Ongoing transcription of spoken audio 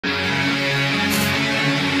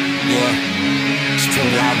It's too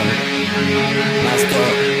loud. Let's go.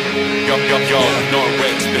 Y'all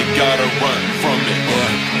Norwex, they gotta run from it.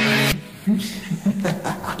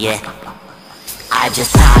 Yeah. I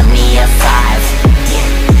just popped me a 5. Yeah.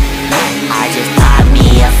 I just popped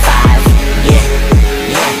me a 5. Yeah.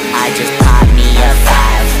 I just popped me a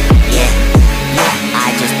 5. Yeah.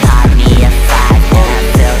 I just popped me a 5. And I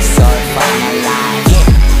feel so fucking alive. Yeah.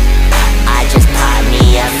 I just popped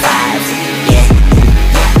me a 5. Yeah.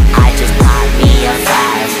 I just popped me a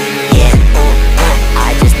 5. Yeah.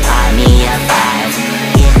 I just popped me a 5.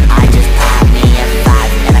 Yeah. I just popped me a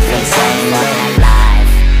 5. And I feel so fucking alive.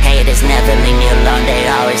 Haters never leave me alone, they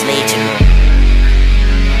always leeching.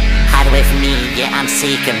 Hide away from me, yeah, I'm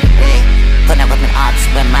seeking. Putting up with my ops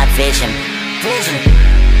with my vision.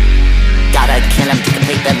 Gotta kill him to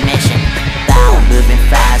complete the mission. Bow, moving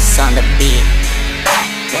fast on the beat.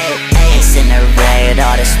 Incinerate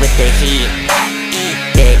with the heat.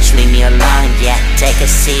 Bitch, leave me alone, yeah, take a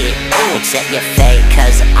seat. Accept your fate,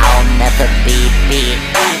 cause I'll never be beat.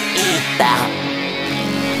 Bow.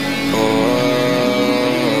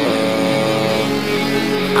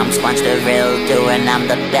 I'm SpongeDaRealDeal and I'm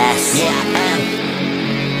the best. Yeah, I am.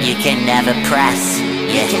 You can never press.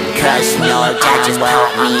 Yeah, cause no, I just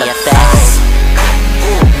popped me a best.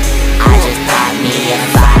 I just popped me a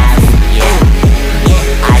 5. Yeah,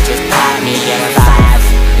 I just popped me a 5.